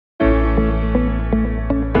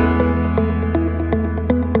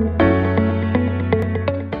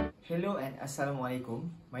Assalamualaikum.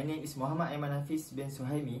 My name is Muhammad Aiman Hafiz bin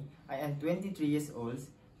Suhaimi. I am 23 years old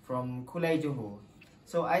from Kulai, Johor.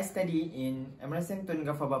 So I study in Emerson Tun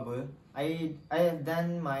Ghaffar Baba. I have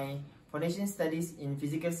done my foundation studies in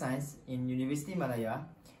physical science in University Malaya,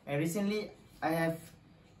 and recently I have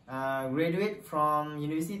graduated from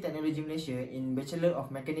University Technology Malaysia in Bachelor of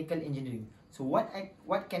Mechanical Engineering. So what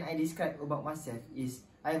can I describe about myself is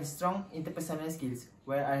I have strong interpersonal skills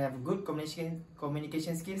where I have good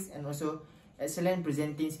communication skills and also excellent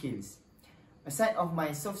presenting skills. Aside of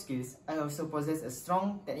my soft skills, I also possess a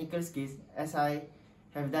strong technical skills as I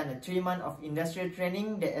have done a 3 months of industrial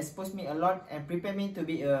training that exposed me a lot and prepared me to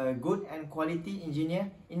be a good and quality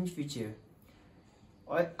engineer in future.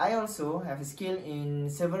 I also have a skill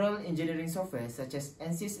in several engineering software such as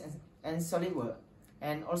ANSYS and SolidWorks,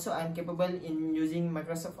 and also I am capable in using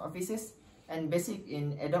Microsoft Office and basic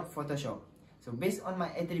in Adobe Photoshop. So based on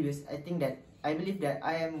my attributes, I believe that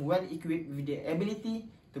I am well equipped with the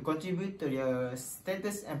ability to contribute to the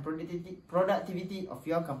status and productivity of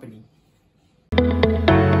your company.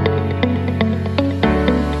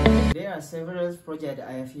 There are several projects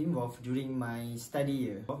that I have involved during my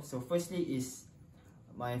study year. So firstly is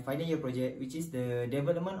my final year project, which is the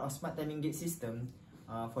development of smart timing gate system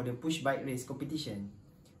for the push bike race competition.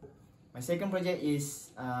 My second project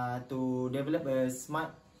is to develop a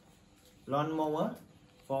smart lawn mower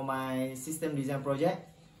for my system design project,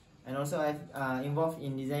 and also I've involved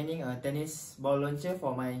in designing a tennis ball launcher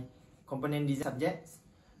for my component design subjects.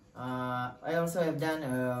 I also have done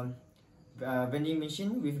a vending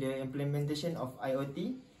machine with the implementation of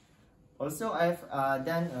IoT. Also, I've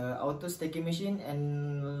done an auto staking machine,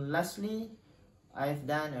 and lastly, I've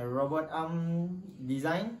done a robot arm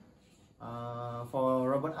design for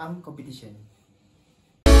robot arm competition.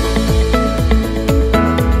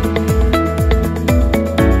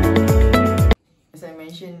 As I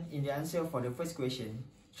mentioned in the answer for the first question,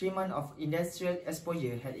 3 months of industrial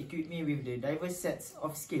exposure had equipped me with the diverse sets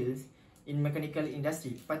of skills in mechanical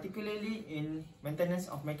industry, particularly in maintenance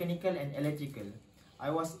of mechanical and electrical. I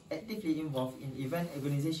was actively involved in event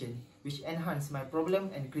organization, which enhanced my problem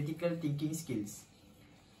and critical thinking skills.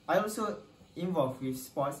 I also involved with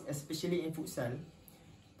sports, especially in futsal,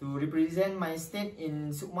 to represent my state in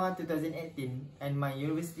SUKMA 2018 and my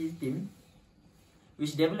university team,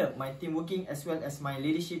 which developed my team working as well as my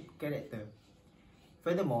leadership character.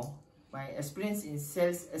 Furthermore, my experience in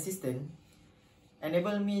sales assistant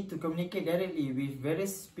enabled me to communicate directly with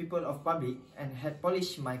various people of public and had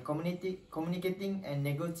polished my communicating and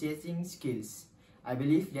negotiating skills. I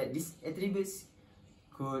believe that these attributes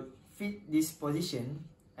could fit this position,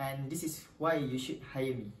 and this is why you should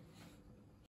hire me.